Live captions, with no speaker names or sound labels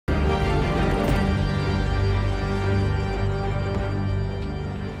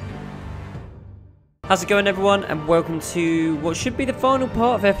How's it going, everyone, and welcome to what should be the final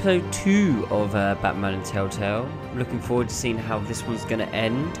part of episode 2 of Batman and Telltale. I'm looking forward to seeing how this one's going to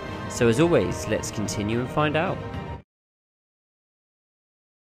end. So as always, let's continue and find out.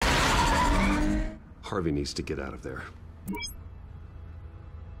 Harvey needs to get out of there.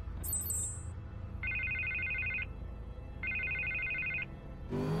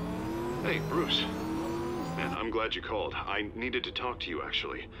 Hey, Bruce. Man, I'm glad you called. I needed to talk to you,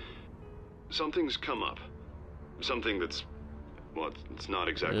 actually. Something's come up. Something that's... well, it's not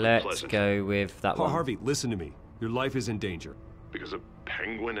exactly Let's pleasant. go with that one. Harvey, listen to me. Your life is in danger. Because of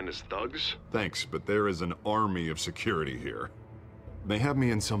Penguin and his thugs? Thanks, but there is an army of security here. They have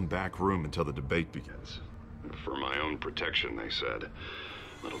me in some back room until the debate begins. For my own protection, they said.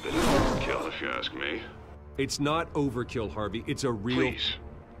 A little bit of overkill, if you ask me. It's not overkill, Harvey. It's a real... Please.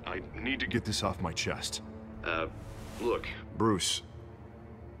 I need to Get this off my chest. Look. Bruce,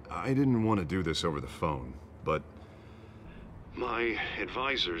 I didn't want to do this over the phone, but... My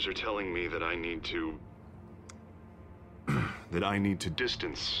advisors are telling me that I need to... that I need to...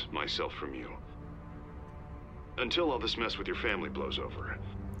 distance myself from you. Until all this mess with your family blows over.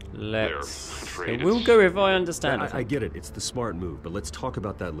 We'll go if I understand it. I get it. It's the smart move, but let's talk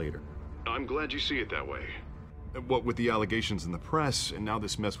about that later. I'm glad you see it that way. What with the allegations in the press, and now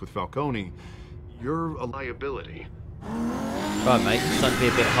this mess with Falcone, you're a Liability. Right, mate, it's starting to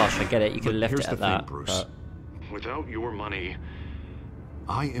be a bit harsh. I get it. You could have left it at that. Bruce. But... Without your money...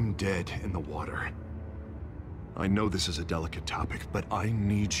 I am dead in the water. I know this is a delicate topic, but I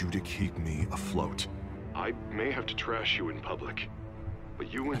need you to keep me afloat. I may have to trash you in public,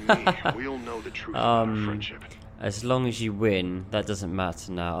 but you and me, we'll know the truth about our friendship. As long as you win, that doesn't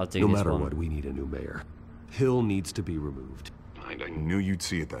matter now. I'll do No this matter one. what, we need a new mayor. Hill needs to be removed. I Knew you'd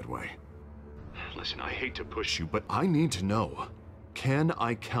see it that way. Listen, I hate to push you, But I need to know, can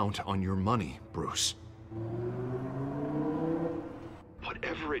I count on your money, Bruce?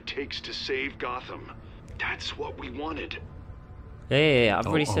 whatever it takes to save Gotham. That's what we wanted. Yeah. I've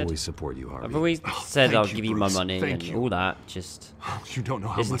already I'll said. always support you, Harvey. I've always said thank I'll you, give you my Bruce. money Thank and you. all that. Just You don't know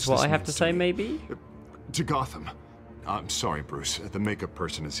how listen much to what this I have means to say, me. maybe. To Gotham. I'm sorry, Bruce. The makeup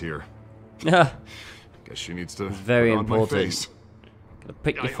person is here. Yeah. Guess she needs to Very put on my important. face. Gotta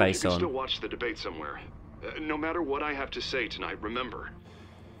put your I hope face you can on. still watch the debate somewhere. No matter what I have to say tonight, remember.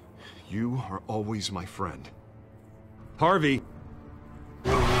 You are always my friend. Harvey!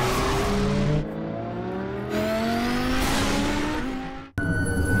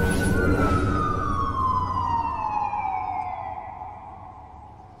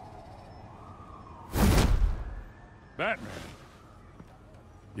 Batman.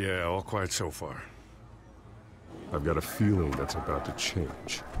 Yeah, all quiet so far. I've got a feeling that's about to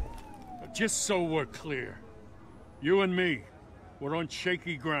change. Just so we're clear, you and me, we're on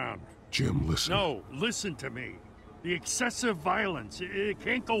shaky ground. Jim, listen. No, listen to me. The excessive violence, it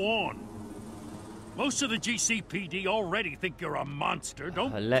can't go on. Most of the GCPD already think you're a monster.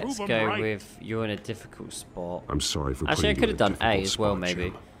 Don't Let's prove 'em go right. with you're in a difficult spot. I'm sorry for Actually, I putting could you have in done A difficult as well, spot, maybe.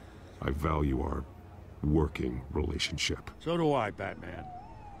 Jim. I value our working relationship. So do I, Batman.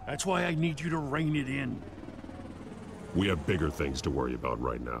 That's why I need you to rein it in. We have bigger things to worry about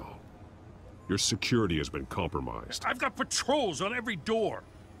right now. Your security has been compromised. I've got patrols on every door.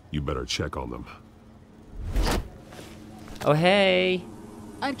 You better check on them. Oh, hey.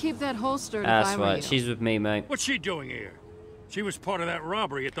 I'd keep that holstered if That's I were right. you. She's with me, mate. What's she doing here? She was part of that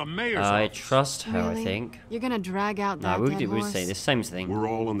robbery at the mayor's I office. trust her, Really? I think. You're gonna drag out No, that we dead would horse? say the same thing. We're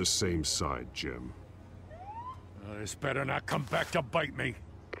all on the same side, Jim. This better not come back to bite me.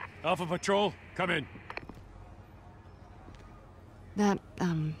 Alpha Patrol, come in. That,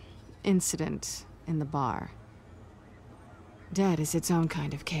 incident in the bar. Dead is its own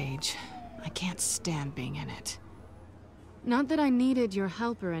kind of cage. I can't stand being in it. Not that I needed your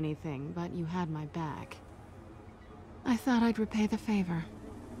help or anything, but you had my back. I thought I'd repay the favor.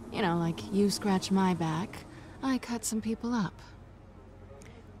 You know, like you scratch my back, I cut some people up.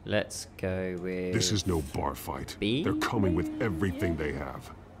 Let's go with... This is no bar fight. B? They're coming with everything they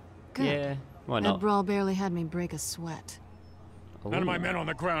have. Good. Yeah, why That not? brawl barely had me break a sweat. None of my men on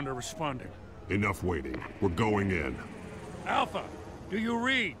the ground are responding. Enough waiting. We're going in. Alpha, do you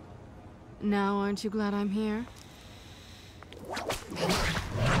read? Now, aren't you glad I'm here?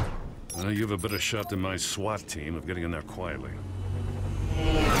 You have a better shot than my SWAT team of getting in there quietly.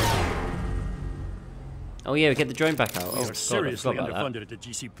 Oh yeah, we get the drone back out. Oh, You're God, I seriously forgot about that. underfunded at the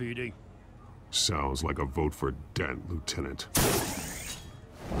GCPD. Sounds like a vote for Dent, Lieutenant.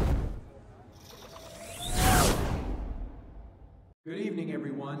 Good evening,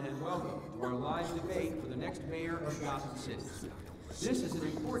 everyone, and welcome to our live debate for the next mayor of Gotham City. This is an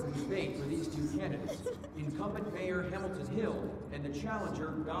important debate for these two candidates, incumbent Mayor Hamilton Hill and the challenger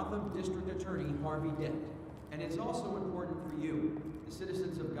Gotham District Attorney Harvey Dent. And it's also important for you, the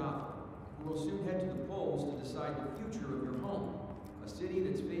citizens of Gotham, who will soon head to the polls to decide the future of your home, a city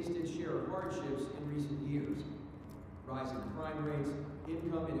that's faced its share of hardships in recent years. Rising crime rates,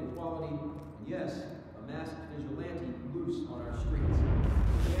 income inequality, and yes, a masked vigilante loose on our streets.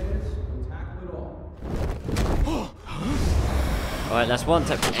 The candidates will tackle it all. Alright, that's one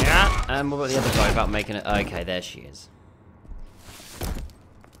tip. Yeah. And what about the other guy about making it? Okay, there she is.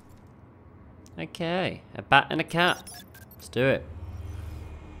 Okay, a bat and a cat. Let's do it.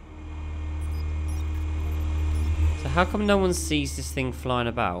 So how come no one sees this thing flying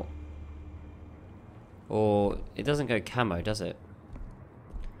about? Or it doesn't go camo, does it?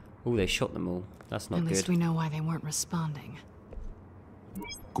 Oh, they shot them all. That's not good. At least we know why they weren't responding.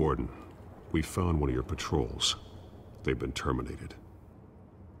 Gordon, we found one of your patrols. They've been terminated.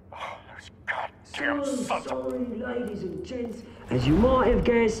 Sorry, ladies and gents. As you might have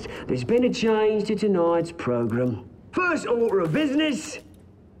guessed, there's been a change to tonight's program. First order of business,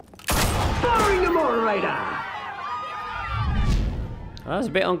 firing the moderator. That was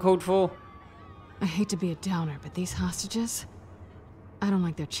a bit uncalled for. I hate to be a downer, but these hostages, I don't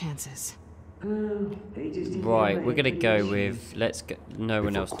like their chances. Right, we're gonna go with let's go. No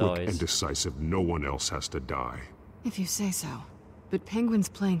one else Quick dies. and decisive, no one else has to die. If you say so. But Penguin's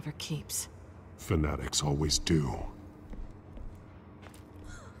playing for keeps. Fanatics always do.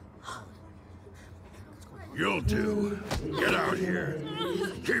 You'll do. Get out here.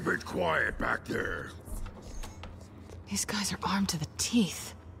 Keep it quiet back there. These guys are armed to the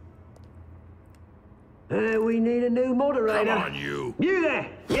teeth. We need a new moderator. Come on, you. You there?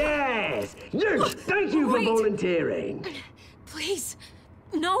 Yes. You. Thank you for volunteering. Please.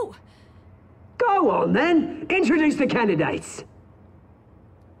 No. Go on then. Introduce the candidates.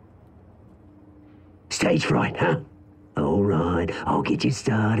 Stage fright, huh? All right, I'll get you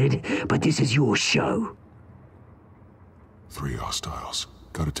started, but this is your show. 3 hostiles.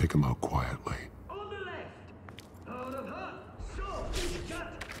 Gotta take them out quietly. On the left, out of hut, soft,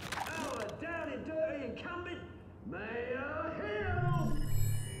 gut, our down and dirty incumbent, Mayor Hill.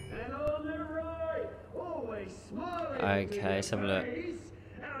 And on the right, always smiling. Okay, let's have a look.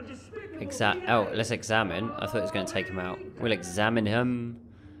 Oh, let's examine. I thought it was going to take him out. We'll examine him.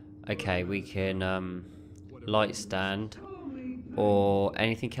 Okay, we can light stand or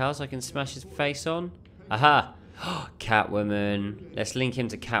anything else I can smash his face on. Aha! Catwoman. Let's link him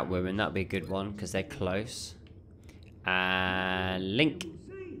to Catwoman. That'd be a good one because they're close. And link.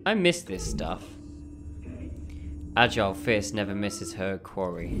 I miss this stuff. Agile Fist never misses her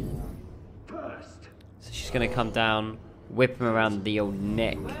quarry. So she's going to come down, whip him around the old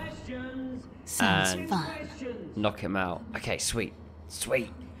neck, Sounds fun. knock him out. Okay, sweet. Sweet.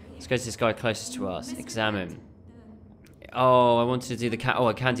 Let's go to this guy closest to us. Examine. Oh, I wanted to do the Oh,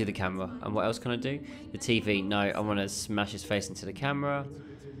 I can do the camera. And what else can I do? The TV. No, I want to smash his face into the camera.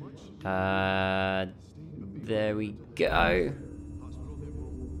 There we go.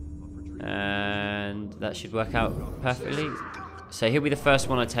 And that should work out perfectly. So he'll be the first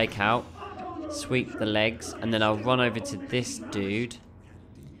one I take out. Sweep the legs. And then I'll run over to this dude.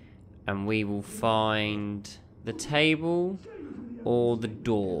 And we will find the table or the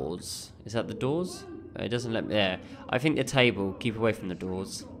doors. Is that the doors? It doesn't let me there. I think the table. Keep away from the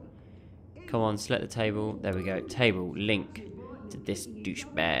doors. Come on, select the table. There we go. Table. Link to this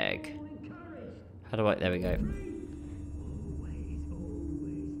douchebag. How do I... There we go.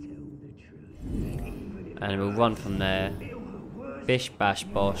 And we'll run from there. Bish, bash,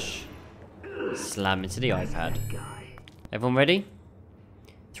 bosh. Slam into the iPad. Everyone ready?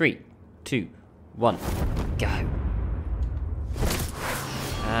 3, 2, 1. Go.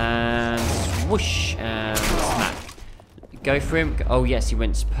 And swoosh. And smack. Go for him. Oh, yes, he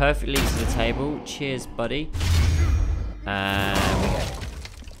went perfectly to the table. Cheers, buddy. And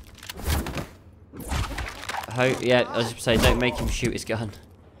we go. Yeah, I was just saying, don't make him shoot his gun.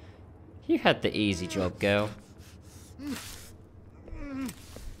 You had the easy job, girl.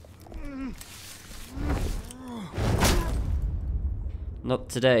 Not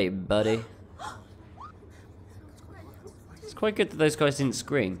today, buddy. It's quite good that those guys didn't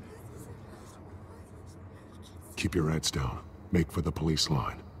scream. Keep your heads down. Make for the police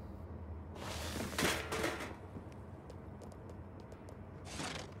line.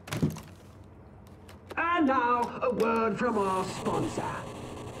 And now, a word from our sponsor.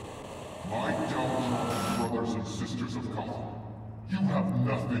 My Telltale brothers and sisters of Gotham, you have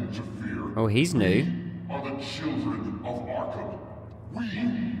nothing to fear. Oh, he's new. We are the children of Arkham. We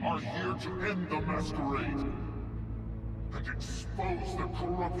are here to end the masquerade. The and expose the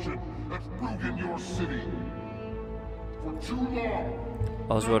corruption that's broken your city. For too long,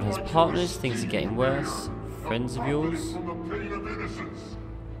 Oswald has partners, things are getting worse. Friends of yours? from the pain of innocence.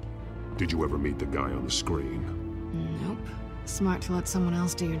 Did you ever meet the guy on the screen? Nope. Smart to let someone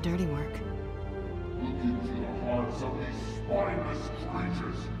else do your dirty work. Look into the hearts of these spineless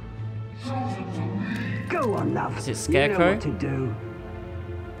creatures, chosen to lead. Go on, love. Is it Scarecrow? You know what to do.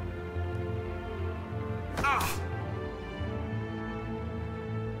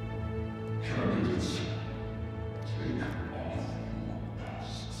 Candidates, take off your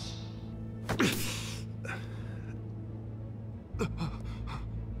masks.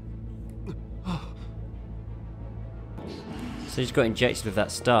 So he just got injected with that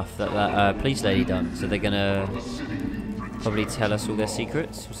stuff that police lady done. So they're gonna probably tell us all their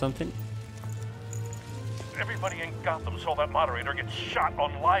secrets or something. Everybody in Gotham saw that moderator get shot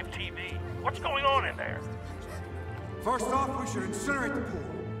on live TV. What's going on in there? First off, we should incinerate the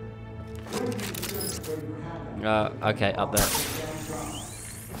pool. Okay, up there.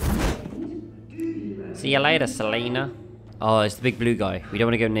 See you later, Selena. Oh, it's the big blue guy. We don't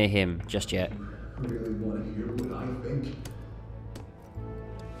want to go near him just yet. Really want to hear what I think?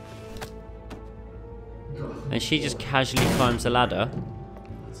 And she just casually climbs the ladder.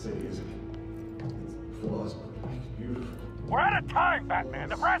 We're out of time, Batman.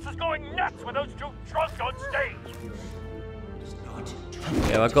 The brass is going nuts with those two drunks on stage.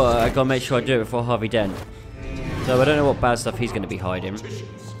 Yeah, I gotta make sure I do it before Harvey Dent. So I don't know what bad stuff he's gonna be hiding.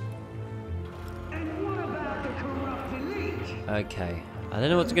 Okay, I don't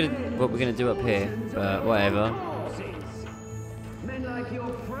know what we're gonna do up here, but whatever.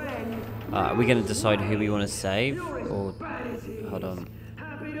 Are we gonna decide who we want to save, or hold on?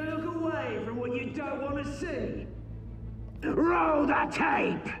 Happy to look away from what you don't want to see. Roll the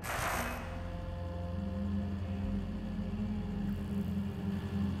tape.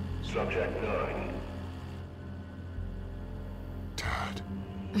 Subject 9. Dad.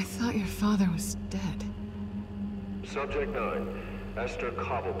 I thought your father was dead. Subject 9, Esther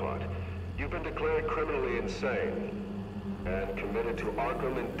Cobblepot. You've been declared criminally insane and committed to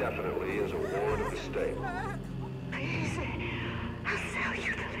Arkham indefinitely as a ward of the state. Please, I'll sell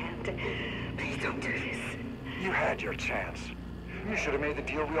you the land. Please don't do this. You had your chance. You should have made the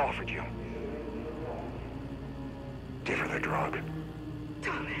deal we offered you. Give her the drug.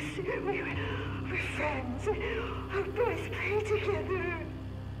 Thomas, we're friends. Our boys play together.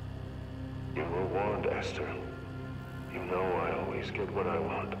 You were warned, Esther. You know I always get what I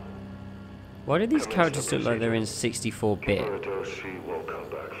want. Why do these characters look like they're in 64-bit?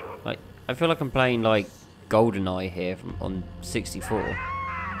 Like, I feel like I'm playing like GoldenEye here on 64.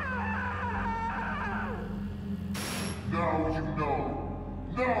 Now you know.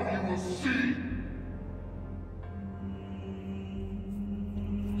 Now you will see.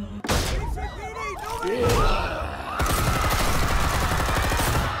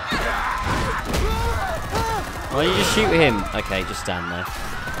 Why don't you just shoot him? Okay, just stand there.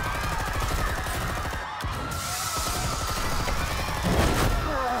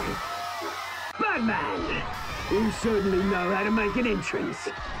 Batman! You certainly know how to make an entrance.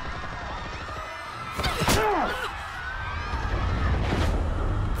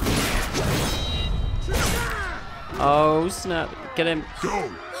 Oh snap! Get him!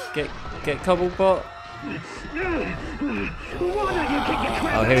 Get Cobblebot!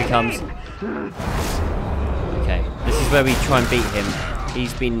 Oh, here he comes. Okay, this is where we try and beat him.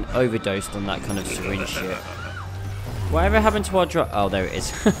 He's been overdosed on that kind of syringe shit. Whatever happened to our drone? Oh, there it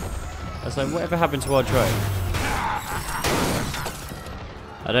is. I was like, whatever happened to our drone?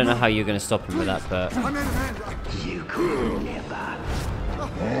 I don't know how you're going to stop him with that, but... You could never.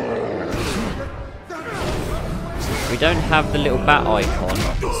 We don't have the little bat icon,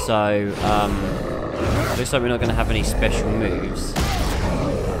 so looks like we're not going to have any special moves.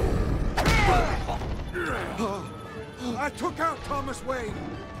 I took out Thomas Wayne.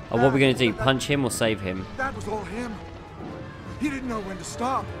 Oh, what are we going to do? Punch him or save him? That was all him. He didn't know when to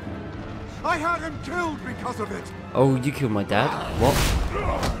stop. I had him killed because of it. Oh, you killed my dad? What?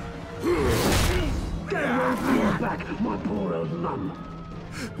 Get back, my poor old mum.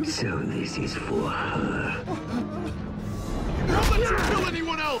 So this is for her. Don't let you kill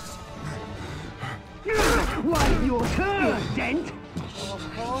anyone else! Why, your turn, Dent?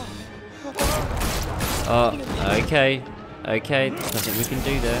 Oh, okay. Okay, there's nothing we can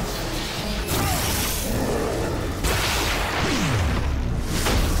do there.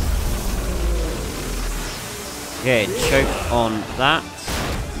 Okay, choke on that.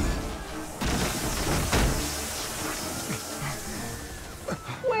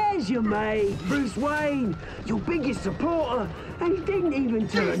 Where's your mate, Bruce Wayne, your biggest supporter, and he didn't even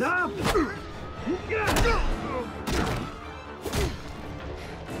turn up.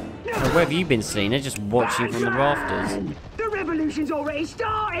 Where have you been, Selina? Just watching from the rafters. The revolution's already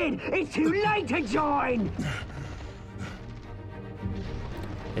started! It's too late to join!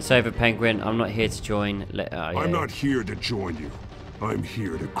 It's over, Penguin. I'm not here to join. I'm not here to join you. I'm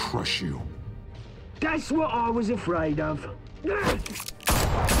here to crush you. That's what I was afraid of.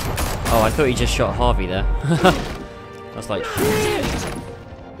 Oh, I thought you just shot Harvey there. I was like, shit.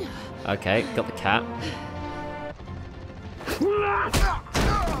 Okay, got the cat.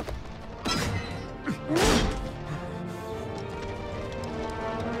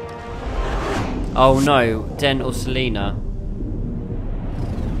 Oh no, Den or Selina?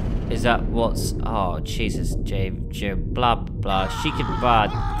 Is that what's... Oh, Jesus, blah, blah. She could...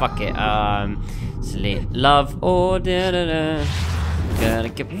 fuck it. Selina. Love or da-da-da. Gonna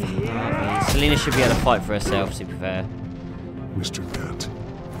get... Selina should be able to fight for herself, to be fair. Mr. Dent.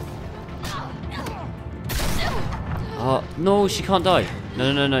 Oh, no, she can't die.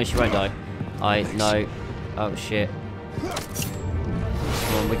 No, she won't die. No. Oh, shit.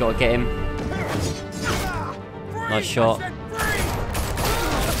 Come on, we gotta get him. Nice shot. Are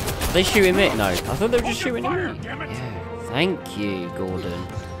they shooting me? No, I thought they were just shooting me. Yeah, thank you, Gordon.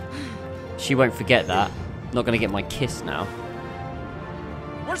 She won't forget that. Not gonna get my kiss now.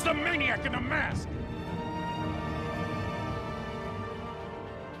 Where's the maniac in the mask?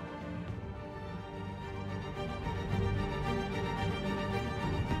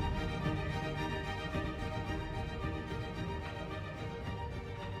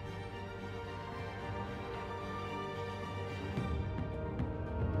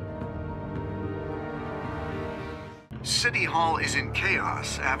 City Hall is in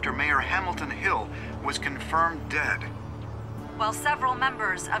chaos after Mayor Hamilton Hill was confirmed dead. While several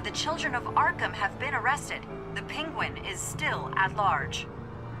members of the Children of Arkham have been arrested, the Penguin is still at large.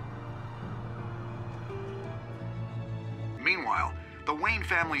 Meanwhile, the Wayne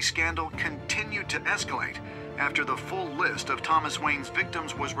family scandal continued to escalate after the full list of Thomas Wayne's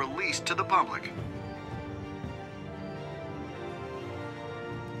victims was released to the public.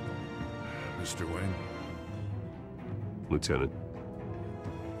 Mr. Wayne? Lieutenant.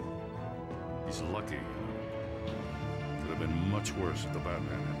 He's lucky. Could have been much worse if the Batman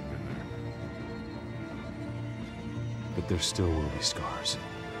hadn't been there. But there still will be scars.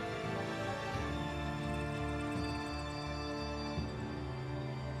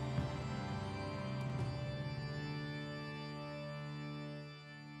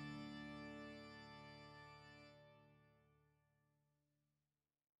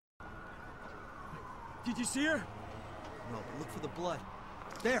 Did you see her? No, but look for the blood.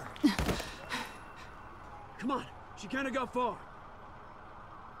 There. Come on, she can't have got far.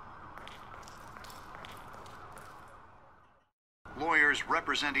 Lawyers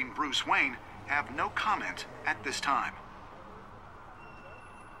representing Bruce Wayne have no comment at this time.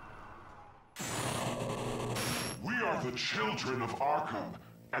 We are the children of Arkham,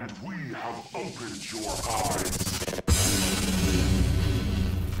 and we have opened your eyes.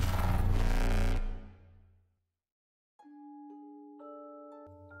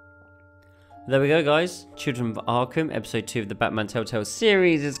 There we go, guys. Children of Arkham, episode 2 of the Batman Telltale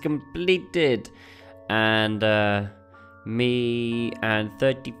series is completed. And me and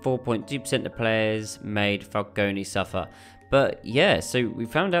 34.2% of players made Falcone suffer. But yeah, so we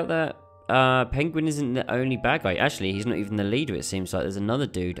found out that Penguin isn't the only bad guy. Actually, he's not even the leader, it seems like. There's another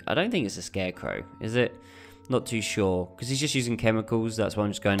dude. I don't think it's a Scarecrow, is it? Not too sure. Because he's just using chemicals. That's why I'm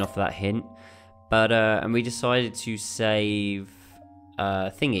just going off of that hint. But, and we decided to save...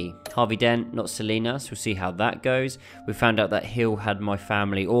 Thingy, Harvey Dent, not Selina, so we'll see how that goes. We found out that Hill had my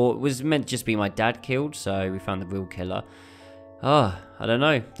family, or it was meant to just be my dad killed, so we found the real killer. I don't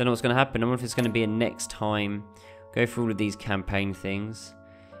know what's going to happen. I wonder if it's going to be a next time. Go through all of these campaign things.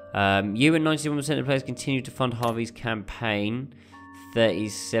 You and 91% of players continue to fund Harvey's campaign.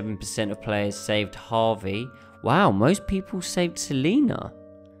 37% of players saved Harvey. Wow, most people saved Selina.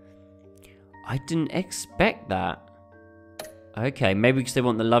 I didn't expect that. Okay, maybe because they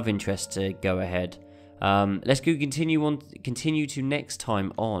want the love interest to go ahead. Let's go continue to next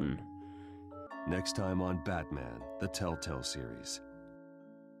time on. Next time on Batman, the Telltale series.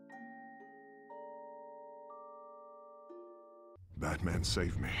 Batman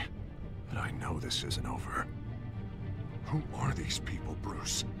saved me, but I know this isn't over. Who are these people,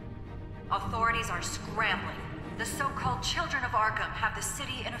 Bruce? Authorities are scrambling. The so-called Children of Arkham have the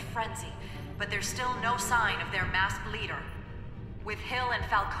city in a frenzy, but there's still no sign of their masked leader. With Hill and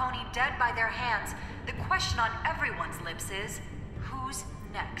Falcone dead by their hands, the question on everyone's lips is, who's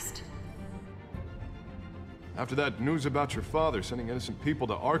next. After that news about your father sending innocent people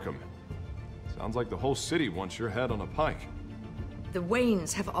to Arkham, sounds like the whole city wants your head on a pike. The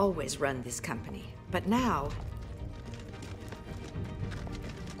Waynes have always run this company, but now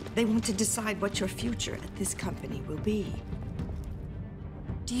they want to decide what your future at this company will be.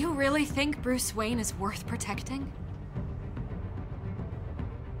 Do you really think Bruce Wayne is worth protecting?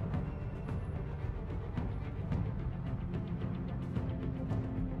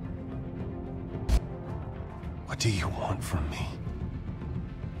 What do you want from me?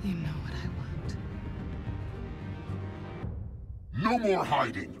 You know what I want. No more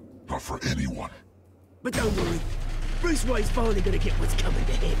hiding. Not for anyone. But don't worry. Bruce Wayne's finally gonna get what's coming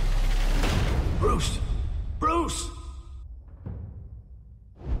to him. Bruce! Bruce!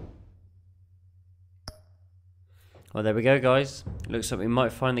 Well, there we go, guys. Looks like we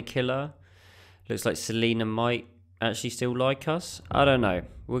might find the killer. Looks like Selina might actually still like us. I don't know.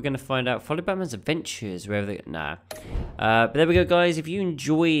 We're going to find out. Follow Batman's adventures wherever they... Nah. But there we go, guys. If you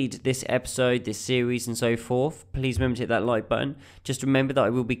enjoyed this episode, this series, and so forth, please remember to hit that like button. Just remember that I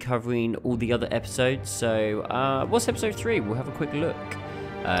will be covering all the other episodes. So, what's episode 3? We'll have a quick look.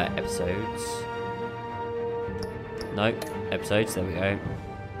 Episodes. No. Episodes. There we go.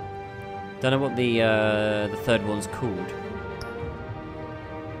 Don't know what the third one's called.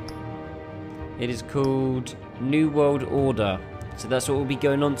 It is called New World Order. So that's what we'll be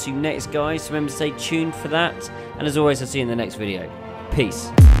going on to next, guys. So remember to stay tuned for that. And as always, I'll see you in the next video. Peace.